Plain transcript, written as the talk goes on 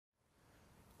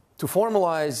To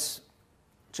formalize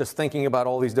just thinking about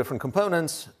all these different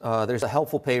components, there's a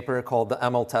helpful paper called the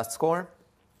ML test score,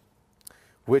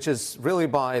 which is really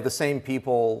by the same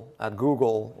people at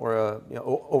Google, or a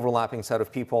overlapping set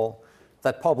of people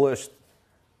that published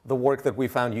the work that we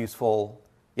found useful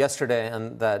yesterday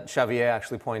and that Xavier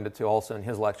actually pointed to also in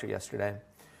his lecture yesterday,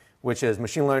 which is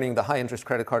Machine Learning, the High-Interest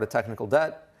Credit Card of Technical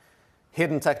Debt,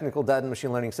 Hidden Technical Debt in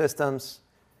Machine Learning Systems,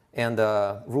 and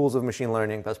Rules of Machine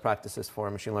Learning, Best Practices for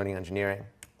Machine Learning Engineering.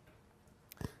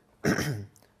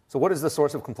 So what is the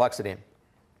source of complexity?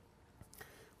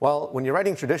 Well, when you're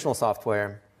writing traditional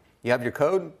software, you have your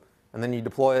code, and then you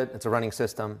deploy it. It's a running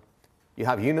system. You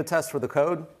have unit tests for the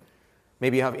code.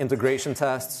 Maybe you have integration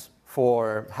tests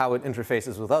for how it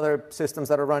interfaces with other systems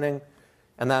that are running.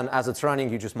 And then as it's running,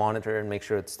 you just monitor and make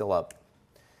sure it's still up.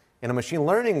 In a machine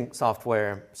learning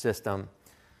software system,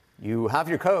 you have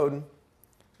your code,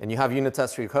 and you have unit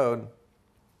tests for your code.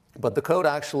 But the code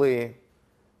actually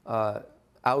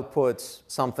outputs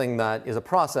something that is a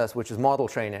process, which is model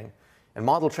training. And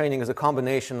model training is a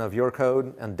combination of your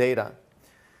code and data.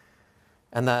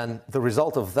 And then the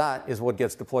result of that is what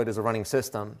gets deployed as a running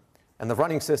system. And the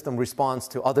running system responds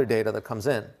to other data that comes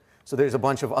in. So there's a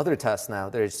bunch of other tests now.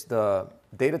 There's the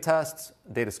data tests,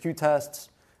 data skew tests,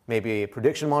 maybe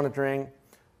prediction monitoring,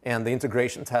 and the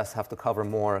integration tests have to cover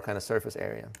more kind of surface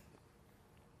area.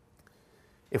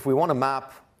 If we want to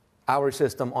map our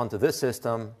system onto this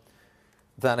system,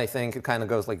 then I think it kind of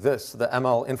goes like this. The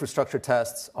ML infrastructure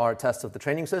tests are tests of the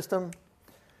training system.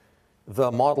 The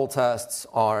model tests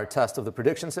are tests of the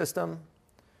prediction system.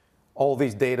 All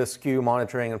these data skew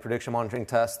monitoring and prediction monitoring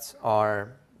tests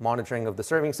are monitoring of the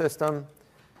serving system.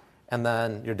 And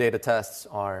then your data tests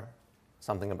are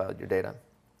something about your data.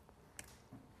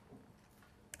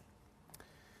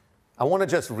 I want to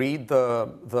just read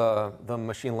the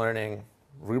machine learning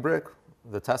rubric,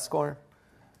 the test score.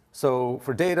 So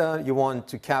for data, you want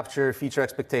to capture feature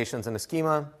expectations in a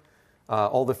schema.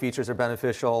 All the features are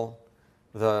beneficial.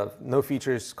 No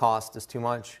features cost is too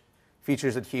much.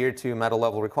 Features adhere to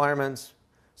meta-level requirements.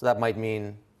 So that might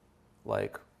mean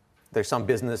like there's some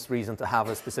business reason to have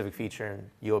a specific feature, and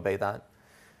you obey that.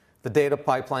 The data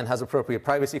pipeline has appropriate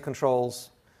privacy controls,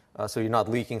 so you're not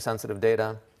leaking sensitive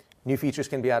data. New features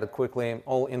can be added quickly.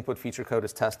 All input feature code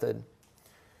is tested.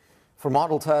 For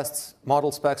model tests,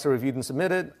 model specs are reviewed and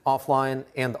submitted. Offline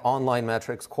and online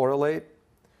metrics correlate.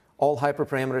 All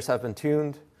hyperparameters have been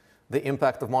tuned. The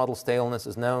impact of model staleness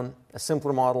is known. A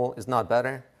simpler model is not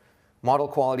better. Model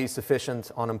quality is sufficient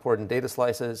on important data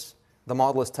slices. The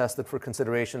model is tested for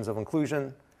considerations of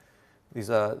inclusion.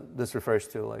 This refers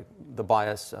to like the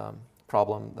bias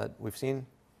problem that we've seen.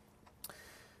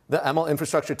 The ML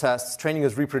infrastructure tests, training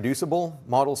is reproducible.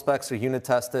 Model specs are unit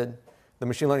tested. The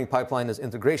machine learning pipeline is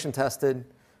integration tested.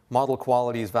 Model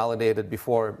quality is validated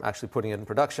before actually putting it in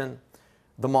production.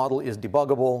 The model is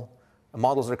debuggable.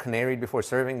 Models are canaried before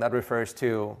serving. That refers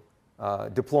to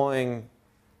deploying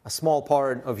a small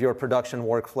part of your production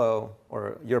workflow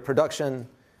or your production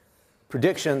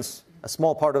predictions. A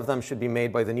small part of them should be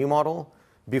made by the new model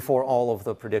before all of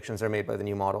the predictions are made by the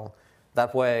new model.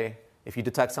 That way, if you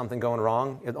detect something going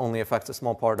wrong, it only affects a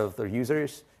small part of the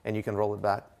users, and you can roll it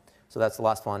back. So that's the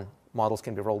last one. Models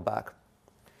can be rolled back.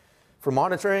 For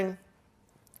monitoring,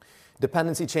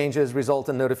 dependency changes result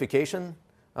in notification.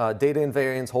 Data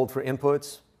invariants hold for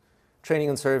inputs. Training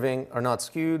and serving are not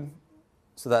skewed,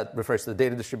 so that refers to the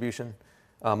data distribution.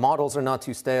 Models are not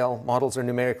too stale. Models are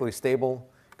numerically stable.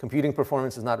 Computing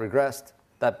performance is not regressed.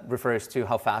 That refers to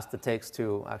how fast it takes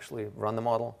to actually run the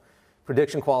model.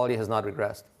 Prediction quality has not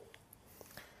regressed.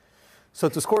 So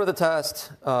to score the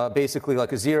test, basically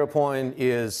like a 0 point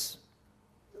is,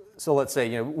 so let's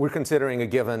say we're considering a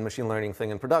given machine learning thing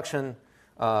in production.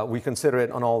 We consider it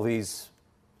on all these,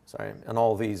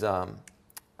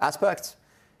 aspects.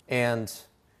 And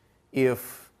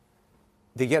if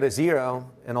they get a 0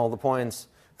 in all the points,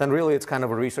 then really it's kind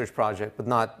of a research project, but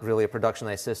not really a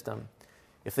productionized system.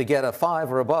 If they get a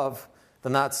 5 or above,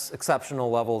 then that's exceptional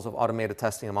levels of automated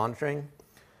testing and monitoring.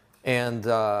 And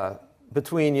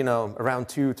between around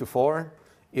 2 to 4,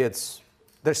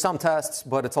 there's some tests,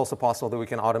 but it's also possible that we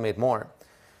can automate more.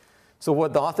 So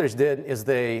what the authors did is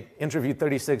they interviewed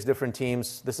 36 different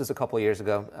teams. This is a couple of years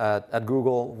ago at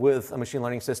Google with a machine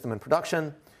learning system in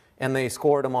production, and they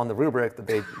scored them on the rubric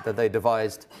that they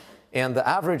devised. And the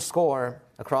average score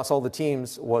across all the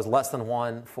teams was less than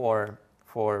 1 for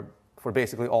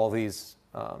basically all these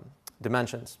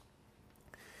dimensions.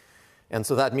 And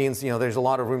so that means there's a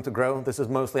lot of room to grow. This is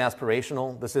mostly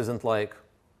aspirational. This isn't like,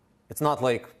 it's not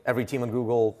like every team at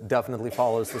Google definitely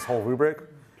follows this whole rubric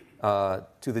to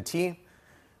the T.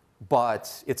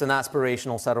 but it's an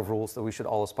aspirational set of rules that we should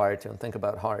all aspire to and think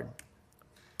about hard.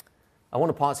 I want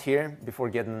to pause here before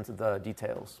getting into the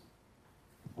details.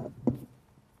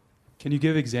 Can you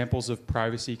give examples of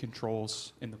privacy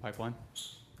controls in the pipeline?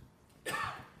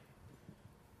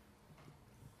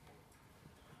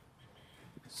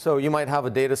 So you might have a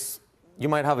data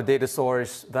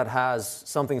source that has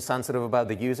something sensitive about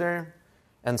the user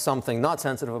and something not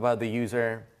sensitive about the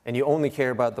user, and you only care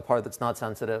about the part that's not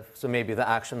sensitive. So maybe the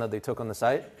action that they took on the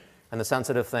site, and the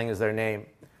sensitive thing is their name.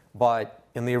 But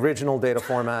in the original data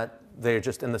format, they're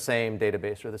just in the same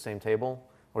database or the same table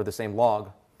or the same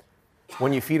log.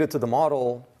 When you feed it to the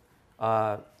model,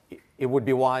 it would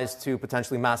be wise to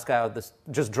potentially mask out this,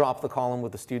 just drop the column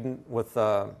with the student with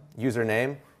the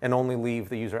username and only leave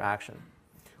the user action.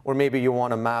 Or maybe you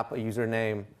want to map a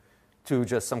username to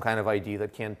just some kind of ID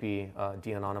that can't be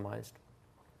de-anonymized.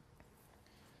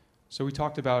 So we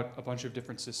talked about a bunch of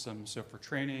different systems. So for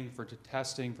training, for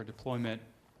testing, for deployment,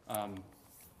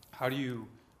 how do you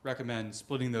recommend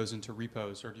splitting those into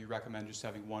repos, or do you recommend just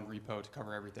having one repo to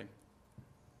cover everything?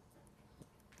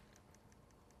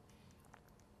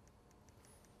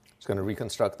 Just going to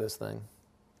reconstruct this thing.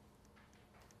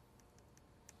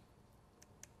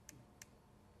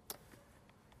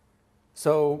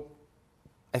 So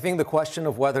I think the question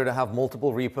of whether to have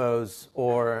multiple repos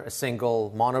or a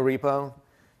single monorepo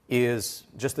is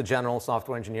just a general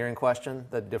software engineering question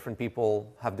that different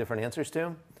people have different answers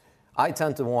to. I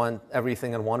tend to want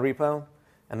everything in one repo,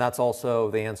 and that's also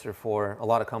the answer for a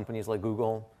lot of companies like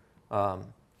Google.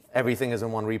 Everything is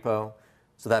in one repo.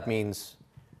 So that means,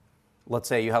 let's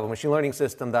say you have a machine learning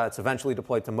system that's eventually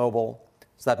deployed to mobile.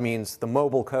 So that means the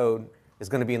mobile code is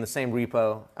going to be in the same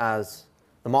repo as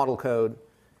the model code,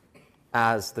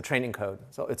 as the training code.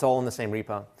 So it's all in the same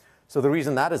repo. So the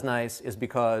reason that is nice is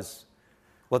because,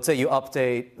 let's say you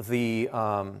update the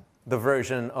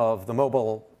version of the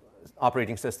mobile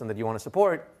operating system that you want to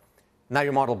support. Now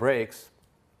your model breaks.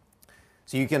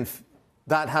 So you can,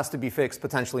 that has to be fixed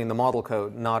potentially in the model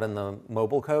code, not in the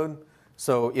mobile code.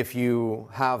 So if you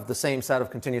have the same set of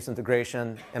continuous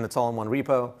integration and it's all in one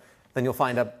repo, then you'll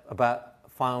find out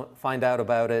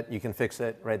about it. You can fix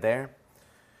it right there.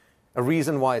 A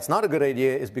reason why it's not a good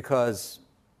idea is because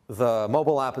the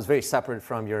mobile app is very separate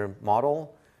from your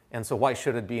model. And so why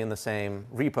should it be in the same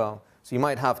repo? So you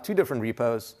might have two different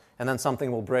repos, and then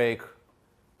something will break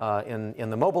in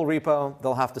the mobile repo.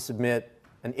 They'll have to submit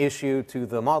an issue to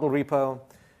the model repo.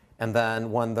 And then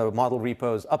when the model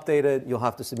repo is updated, you'll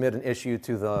have to submit an issue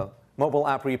to the mobile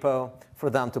app repo for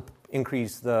them to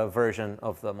increase the version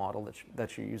of the model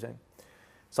that you're using.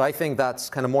 So I think that's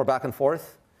kind of more back and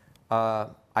forth.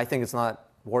 I think it's not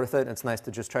worth it. It's nice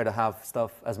to just try to have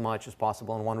stuff as much as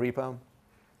possible in one repo.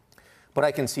 But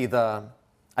I can see the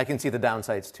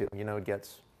downsides too. You know,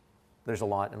 there's a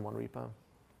lot in one repo.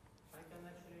 I can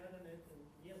actually add on it.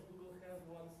 Yes, Google has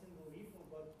one single repo,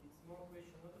 but it's more a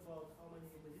question not about how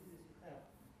many repositories you have,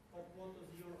 but what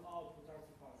is your output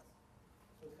artifacts.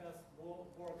 So it has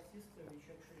work system which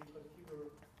actually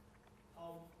configure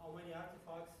how many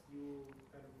artifacts you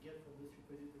kind of get from this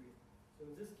repository. So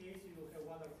in this case, you will have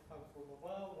one artifact for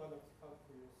mobile, one artifact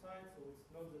for your site. So it's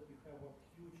not that you have a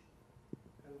huge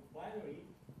kind of binary.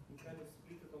 You kind of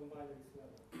split it on binaries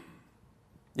level.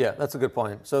 Yeah, that's a good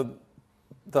point. So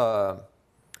a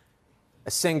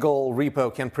single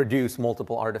repo can produce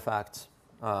multiple artifacts,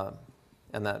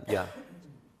 and that, yeah.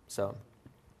 So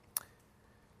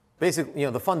basically,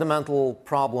 the fundamental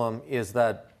problem is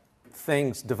that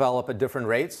things develop at different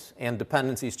rates, and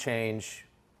dependencies change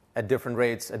at different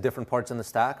rates at different parts in the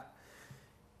stack.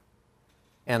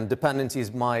 And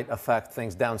dependencies might affect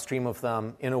things downstream of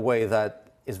them in a way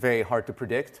that is very hard to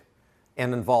predict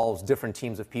and involves different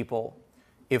teams of people.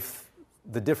 If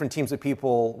the different teams of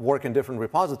people work in different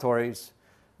repositories,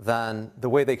 then the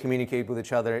way they communicate with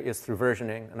each other is through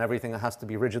versioning, and everything has to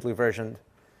be rigidly versioned.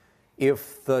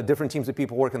 If the different teams of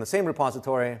people work in the same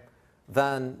repository,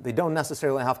 then they don't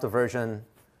necessarily have to version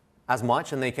as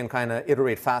much, and they can kind of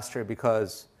iterate faster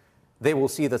because they will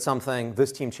see that something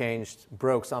this team changed,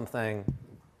 broke something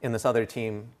in this other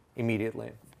team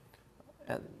immediately,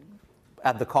 and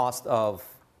at the cost of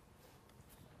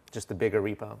just a bigger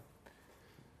repo.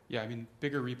 Yeah, I mean,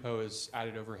 bigger repo is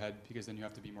added overhead because then you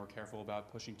have to be more careful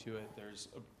about pushing to it. There's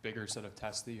a bigger set of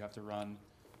tests that you have to run.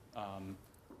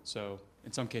 So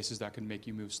in some cases, that can make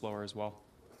you move slower as well.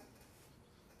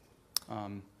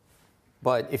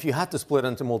 But if you had to split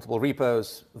into multiple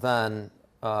repos, then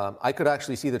I could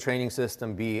actually see the training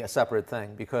system be a separate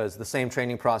thing because the same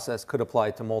training process could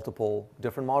apply to multiple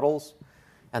different models,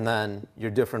 and then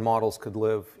your different models could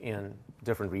live in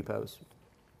different repos.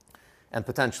 And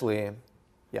potentially,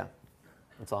 yeah.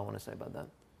 That's all I want to say about that.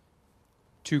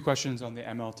 2 questions on the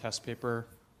ML test paper,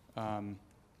 ML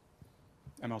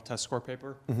test score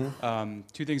paper.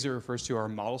 2 things it refers to are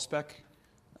model spec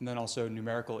and then also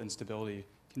numerical instability.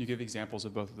 Can you give examples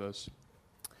of both of those?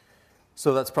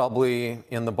 So that's probably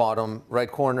in the bottom right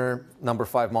corner. Number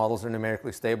 5 models are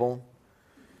numerically stable.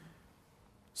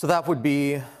 So that would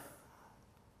be,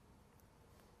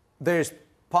 there's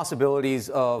possibilities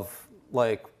of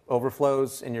like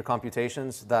overflows in your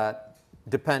computations that,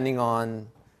 depending on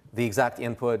the exact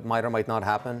input, might or might not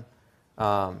happen.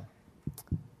 I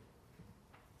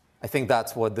think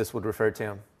that's what this would refer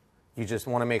to. You just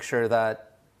want to make sure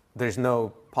that there's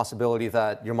no possibility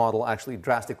that your model actually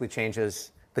drastically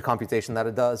changes the computation that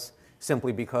it does,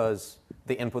 simply because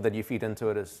the input that you feed into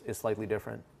it is slightly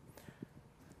different.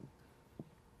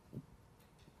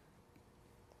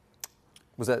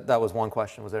 That was one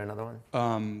question. Was there another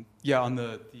one? Yeah, on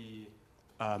the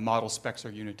model specs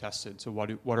are unit tested. So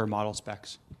what are model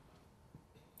specs?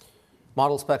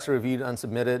 Model specs are reviewed and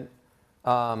submitted.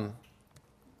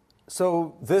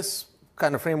 So this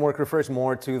kind of framework refers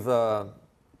more to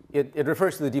it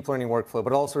refers to the deep learning workflow,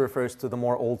 but it also refers to the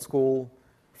more old school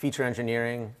feature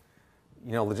engineering,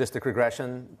 logistic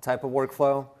regression type of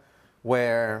workflow,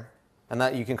 and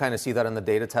that you can kind of see that in the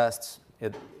data tests.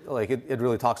 It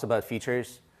really talks about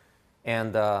features.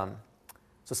 And so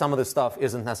some of this stuff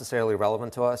isn't necessarily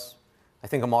relevant to us. I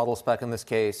think a model spec in this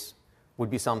case would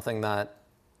be something that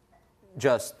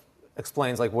just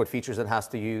explains like what features it has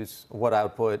to use, what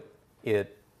output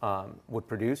it would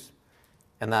produce.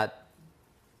 And that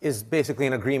is basically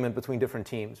an agreement between different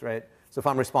teams, right? So if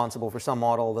I'm responsible for some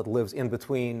model that lives in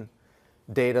between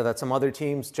data that some other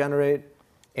teams generate,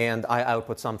 and I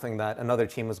output something that another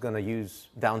team is going to use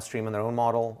downstream in their own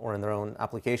model or in their own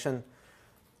application,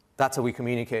 that's how we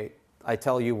communicate. I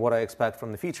tell you what I expect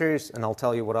from the features, and I'll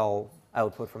tell you what I'll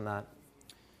output from that.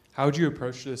 How would you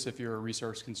approach this if you're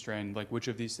resource constrained? Like, which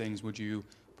of these things would you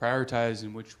prioritize,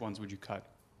 and which ones would you cut?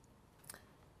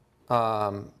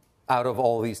 Out of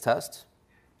all these tests,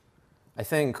 I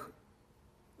think,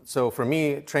 so for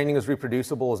me, training is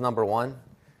reproducible is number 1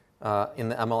 in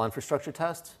the ML infrastructure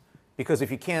test. Because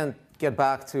if you can't get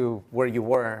back to where you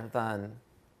were, then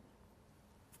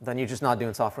you're just not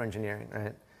doing software engineering,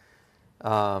 right?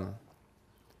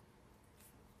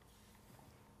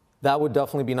 That would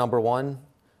definitely be number 1.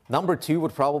 Number 2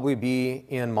 would probably be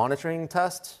in monitoring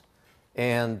tests.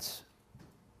 And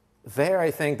there,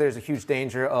 I think there's a huge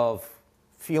danger of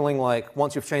feeling like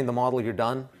once you've trained the model, you're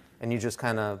done, and you just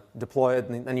kind of deploy it,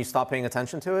 and you stop paying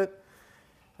attention to it.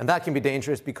 And that can be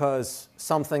dangerous because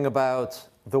something about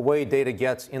the way data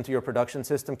gets into your production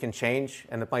system can change,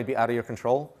 and it might be out of your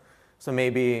control. So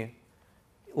maybe,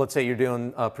 let's say you're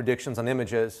doing predictions on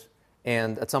images,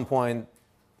 and at some point,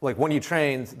 like when you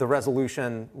trained, the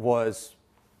resolution was,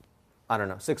 I don't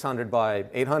know, 600 by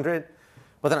 800.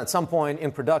 But then at some point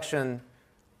in production,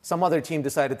 some other team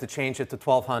decided to change it to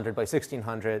 1200 by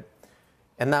 1600.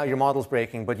 And now your model's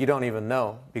breaking, but you don't even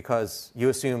know because you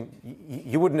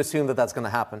wouldn't assume that that's going to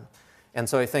happen. And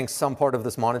so I think some part of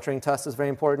this monitoring test is very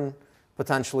important.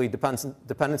 Potentially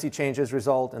dependency changes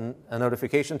result in a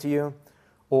notification to you,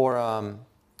 or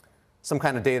some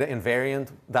kind of data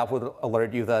invariant that would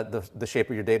alert you that the shape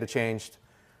of your data changed,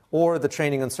 or the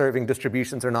training and serving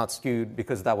distributions are not skewed,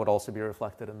 because that would also be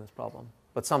reflected in this problem.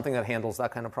 But something that handles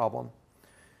that kind of problem.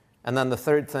 And then the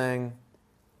third thing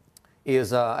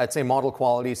is, I'd say model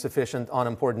quality sufficient on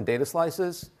important data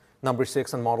slices. Number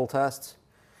 6 on model tests.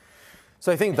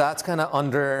 So I think that's kind of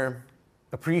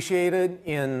underappreciated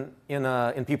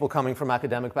in people coming from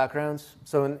academic backgrounds.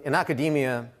 So in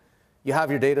academia, you have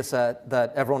your data set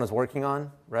that everyone is working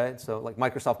on, right? So like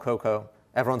Microsoft Cocoa,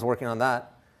 everyone's working on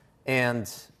that.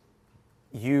 And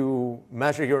you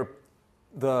measure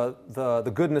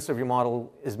the goodness of your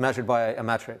model is measured by a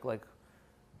metric, like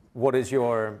what is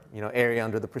your area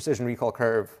under the precision recall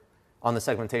curve on the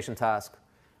segmentation task?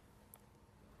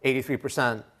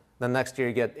 83%. Then next year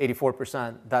you get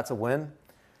 84%. That's a win.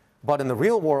 But in the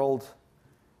real world,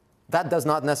 that does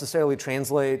not necessarily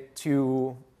translate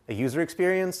to a user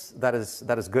experience that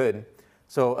is good.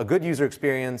 So a good user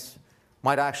experience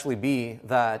might actually be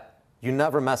that you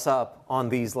never mess up on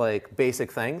these like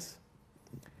basic things.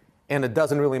 And it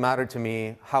doesn't really matter to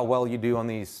me how well you do on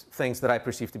these things that I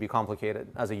perceive to be complicated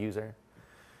as a user.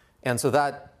 And so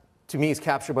that, to me, is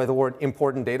captured by the word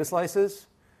important data slices.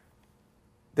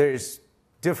 There's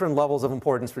different levels of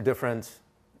importance for different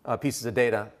pieces of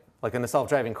data. Like in a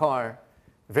self-driving car,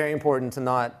 very important to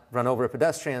not run over a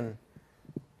pedestrian.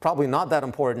 Probably not that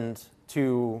important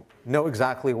to know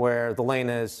exactly where the lane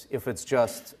is if it's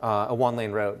just a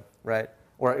one-lane road, right?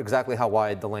 Or exactly how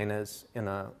wide the lane is in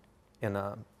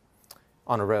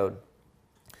on a road.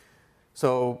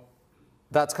 So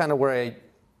that's kind of where I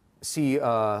see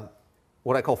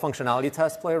what I call functionality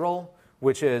tests play a role,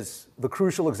 which is the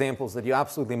crucial examples that you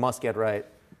absolutely must get right.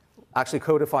 Actually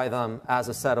codify them as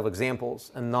a set of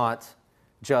examples and not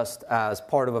just as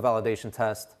part of a validation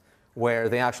test where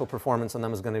the actual performance on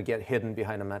them is going to get hidden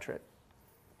behind a metric.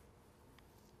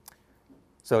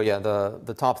 So yeah,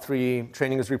 the top three: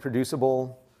 training is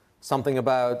reproducible, something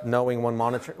about knowing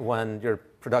when your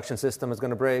production system is going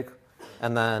to break,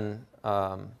 and then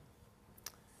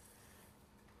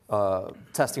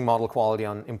testing model quality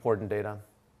on important data.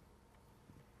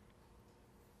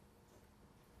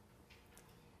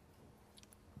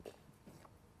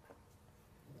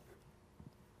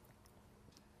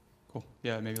 Cool.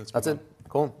 Yeah, maybe let's. That's it.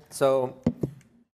 Cool. So